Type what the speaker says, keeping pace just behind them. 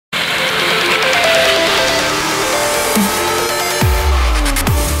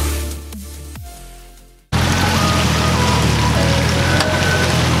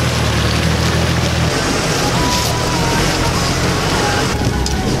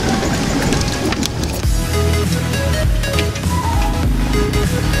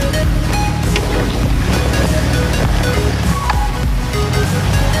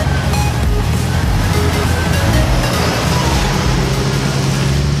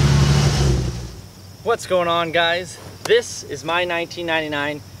What's going on, guys? This is my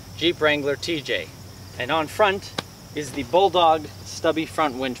 1999 Jeep Wrangler TJ, and on front is the Bulldog Stubby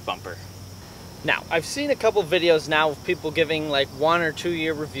front winch bumper. Now, I've seen a couple videos now of people giving like 1 or 2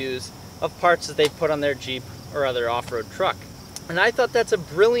 year reviews of parts that they've put on their Jeep or other off-road truck. And I thought that's a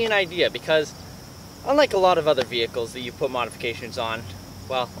brilliant idea because unlike a lot of other vehicles that you put modifications on,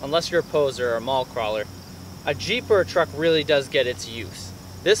 well, unless you're a poser or a mall crawler, a Jeep or a truck really does get its use.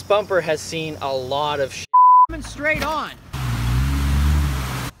 This bumper has seen a lot of shit. Coming straight on.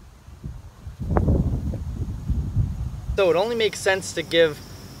 So it only makes sense to give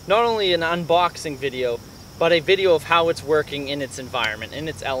not only an unboxing video, but a video of how it's working in its environment, in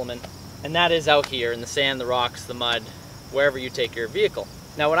its element. And that is out here in the sand, the rocks, the mud, wherever you take your vehicle.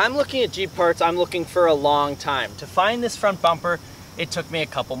 Now when I'm looking at Jeep parts, I'm looking for a long time. To find this front bumper, it took me a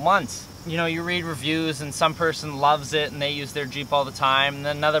couple months. You know, you read reviews and some person loves it and they use their Jeep all the time, and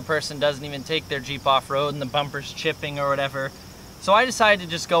then another person doesn't even take their Jeep off-road and the bumper's chipping or whatever. So I decided to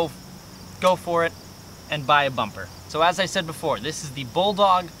just go for it and buy a bumper. So as I said before, this is the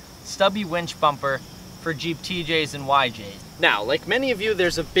Bulldog Stubby winch bumper for Jeep TJs and YJs. Now, like many of you,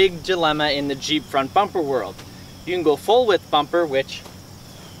 there's a big dilemma in the Jeep front bumper world. You can go full width bumper, which,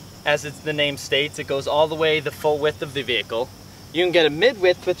 as the name states, it goes all the way the full width of the vehicle. You can get a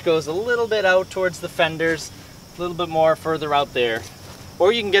mid-width, which goes a little bit out towards the fenders, a little bit more further out there.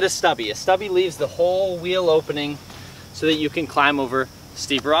 Or you can get a stubby. A stubby leaves the whole wheel opening so that you can climb over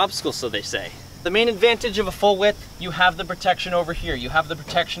steeper obstacles, so they say. The main advantage of a full width, you have the protection over here. You have the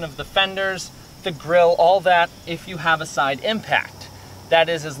protection of the fenders, the grille, all that if you have a side impact. That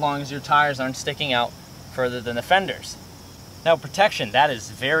is, as long as your tires aren't sticking out further than the fenders. Now, protection, that is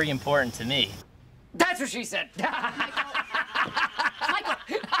very important to me. That's what she said.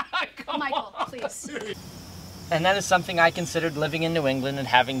 Michael, please. And that is something I considered living in New England and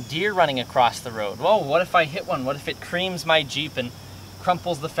having deer running across the road. Whoa, what if I hit one? What if it creams my Jeep and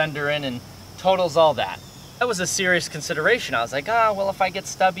crumples the fender in and totals all that? That was a serious consideration. I was like, well, if I get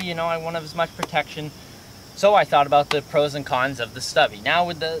stubby, you know, I won't have as much protection. So I thought about the pros and cons of the stubby. Now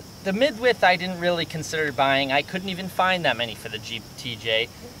with the mid-width, I didn't really consider buying. I couldn't even find that many for the Jeep TJ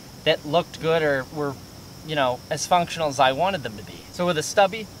that looked good or were, you know, as functional as I wanted them to be. So with a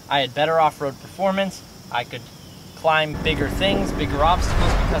stubby, I had better off-road performance. I could climb bigger things, bigger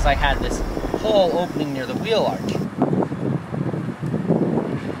obstacles, because I had this hole opening near the wheel arch.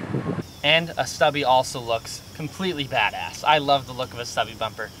 And a stubby also looks completely badass. I love the look of a stubby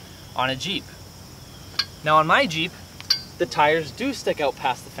bumper on a Jeep. Now on my Jeep, the tires do stick out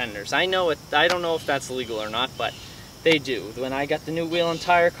past the fenders. I know it. I don't know if that's legal or not, but they do. When I got the new wheel and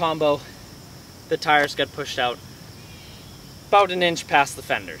tire combo, the tires got pushed out about 1 inch past the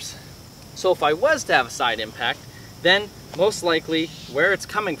fenders. So if I was to have a side impact, then most likely where it's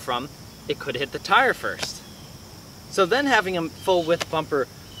coming from, it could hit the tire first. So then having a full width bumper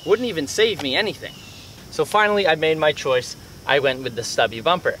wouldn't even save me anything. So finally I made my choice. I went with the stubby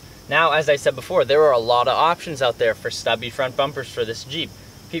bumper. Now, as I said before, there are a lot of options out there for stubby front bumpers for this Jeep.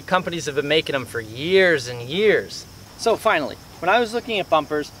 Companies have been making them for years and years. So finally, when I was looking at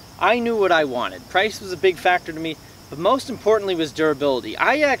bumpers, I knew what I wanted. Price was a big factor to me, but most importantly was durability.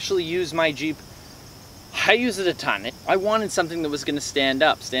 I actually use my Jeep, I use it a ton. I wanted something that was going to stand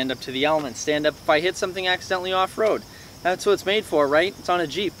up to the elements, stand up if I hit something accidentally off-road. That's what it's made for, right? It's on a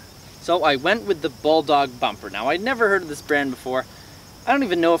Jeep. So I went with the Bulldog bumper. Now, I'd never heard of this brand before. I don't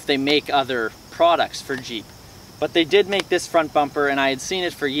even know if they make other products for Jeep, but they did make this front bumper, and I had seen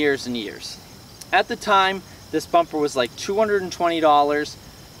it for years and years. At the time, this bumper was like $220,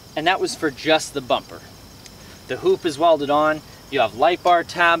 and that was for just the bumper. The hoop is welded on. You have light bar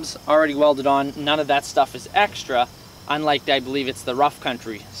tabs already welded on. None of that stuff is extra, unlike, I believe it's the Rough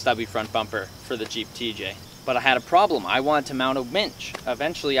Country stubby front bumper for the Jeep TJ. But I had a problem. I wanted to mount a winch.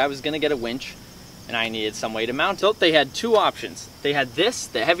 Eventually, I was going to get a winch, and I needed some way to mount it. So they had two options. They had this,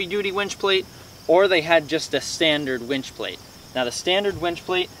 the heavy-duty winch plate, or they had just a standard winch plate. Now, the standard winch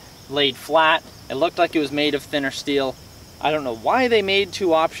plate laid flat. It looked like it was made of thinner steel. I don't know why they made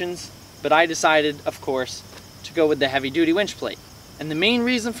two options, but I decided, of course, to go with the heavy-duty winch plate. And the main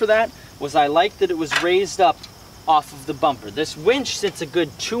reason for that was I liked that it was raised up off of the bumper. This winch sits a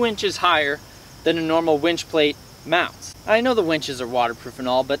good 2 inches higher than a normal winch plate mounts. I know the winches are waterproof and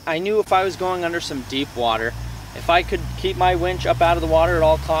all, but I knew if I was going under some deep water, if I could keep my winch up out of the water at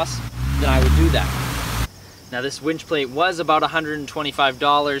all costs, then I would do that. Now this winch plate was about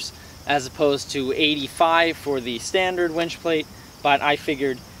 $125 as opposed to $85 for the standard winch plate, but I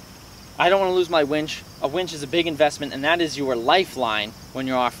figured I don't want to lose my winch. A winch is a big investment, and that is your lifeline when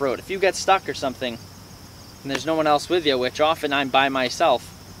you're off-road. If you get stuck or something and there's no one else with you, which often I'm by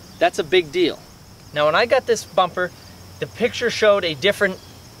myself, that's a big deal. Now when I got this bumper, the picture showed a different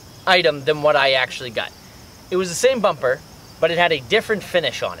item than what I actually got. It was the same bumper, but it had a different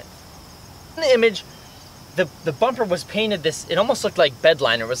finish on it. In the image, the bumper was painted this, it almost looked like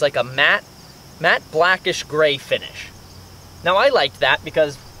bedliner. It was like a matte blackish gray finish. Now I liked that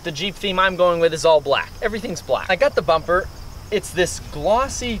because the Jeep theme I'm going with is all black. Everything's black. I got the bumper, it's this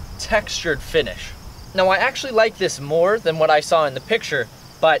glossy textured finish. Now I actually like this more than what I saw in the picture,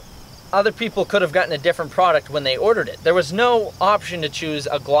 but other people could have gotten a different product when they ordered it. There was no option to choose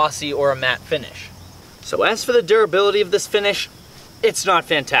a glossy or a matte finish. So as for the durability of this finish, it's not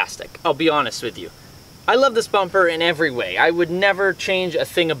fantastic, I'll be honest with you. I love this bumper in every way. I would never change a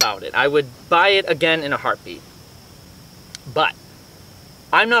thing about it. I would buy it again in a heartbeat. But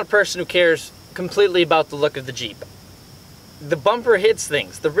I'm not a person who cares completely about the look of the Jeep. The bumper hits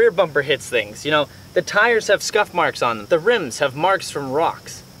things, the rear bumper hits things. You know, the tires have scuff marks on them, the rims have marks from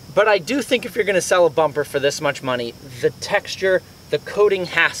rocks. But I do think if you're gonna sell a bumper for this much money, the texture, the coating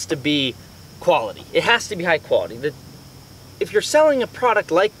has to be quality. It has to be high quality. If you're selling a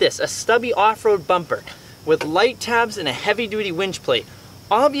product like this, a stubby off-road bumper with light tabs and a heavy-duty winch plate,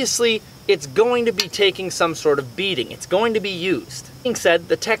 obviously it's going to be taking some sort of beating. It's going to be used. Being said,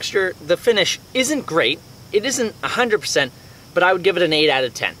 the texture, the finish isn't great. It isn't 100%, but I would give it an 8 out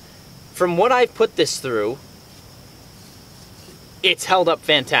of 10. From what I've put this through, it's held up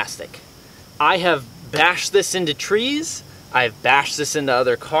fantastic. I have bashed this into trees. I've bashed this into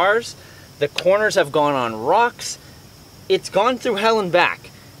other cars. The corners have gone on rocks. It's gone through hell and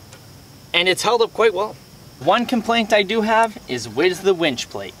back, and it's held up quite well. One complaint I do have is with the winch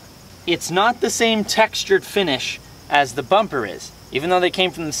plate. It's not the same textured finish as the bumper is. Even though they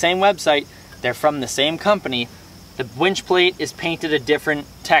came from the same website, they're from the same company, the winch plate is painted a different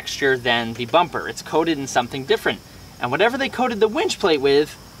texture than the bumper. It's coated in something different. And whatever they coated the winch plate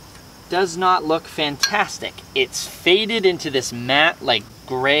with does not look fantastic. It's faded into this matte, like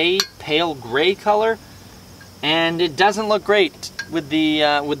gray, pale gray color, and it doesn't look great with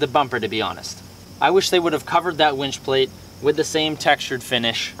the bumper, to be honest. I wish they would have covered that winch plate with the same textured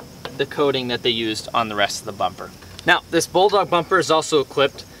finish, the coating that they used on the rest of the bumper. Now, this Bulldog bumper is also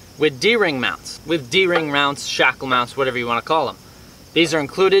equipped with D-ring mounts, shackle mounts, whatever you want to call them. These are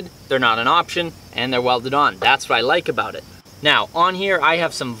included, they're not an option, and they're welded on. That's what I like about it. Now, on here I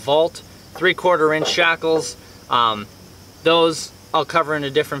have some Vault 3/4 inch shackles. Those I'll cover in a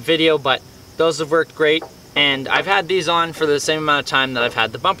different video, but those have worked great. And I've had these on for the same amount of time that I've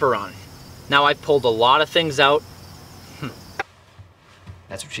had the bumper on. Now I've pulled a lot of things out.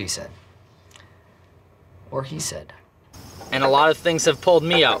 That's what she said. Or he said. And a lot of things have pulled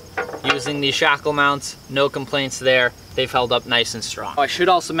me out. Using these shackle mounts, no complaints there. They've held up nice and strong. I should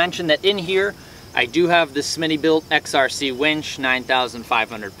also mention that in here, I do have the Smitty-built XRC winch,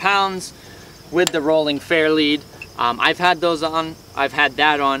 9,500 pounds, with the rolling fair lead. I've had those on, I've had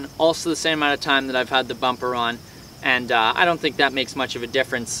that on, also the same amount of time that I've had the bumper on, and I don't think that makes much of a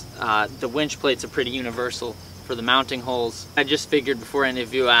difference. The winch plates are pretty universal for the mounting holes. I just figured before any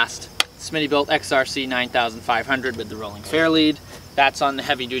of you asked, Smitty-built XRC 9500 with the rolling fair lead. That's on the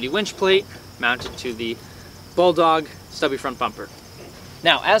heavy-duty winch plate, mounted to the Bulldog stubby front bumper.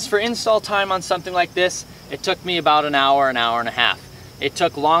 Now, as for install time on something like this, it took me about an hour and a half. It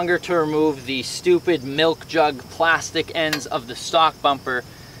took longer to remove the stupid milk jug plastic ends of the stock bumper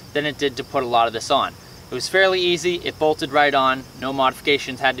than it did to put a lot of this on. It was fairly easy, it bolted right on, no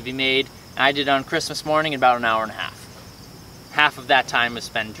modifications had to be made, and I did it on Christmas morning in about an hour and a half. Half of that time was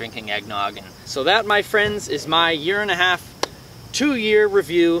spent drinking eggnog. And so that, my friends, is my 1.5 to 2-year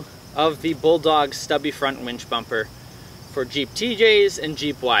review of the Bulldog stubby front winch bumper for Jeep TJs and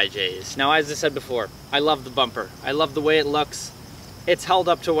Jeep YJs. Now, as I said before, I love the bumper. I love the way it looks. It's held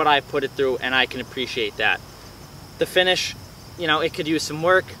up to what I put it through, and I can appreciate that. The finish, you know, it could use some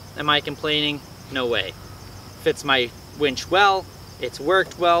work. Am I complaining? No way. Fits my winch well. It's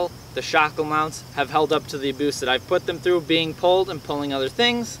worked well. The shackle mounts have held up to the abuse that I've put them through, being pulled and pulling other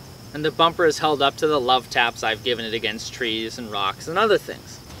things. And the bumper has held up to the love taps I've given it against trees and rocks and other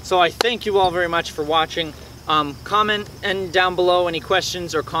things. So I thank you all very much for watching. Comment and down below any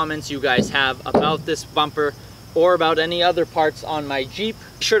questions or comments you guys have about this bumper or about any other parts on my Jeep.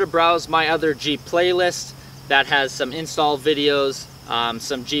 Be sure to browse my other Jeep playlist that has some install videos,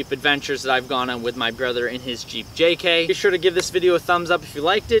 some Jeep adventures that I've gone on with my brother in his Jeep JK. Be sure to give this video a thumbs up if you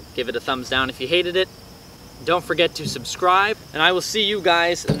liked it, give it a thumbs down if you hated it. Don't forget to subscribe, and I will see you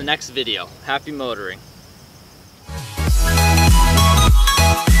guys in the next video. Happy motoring.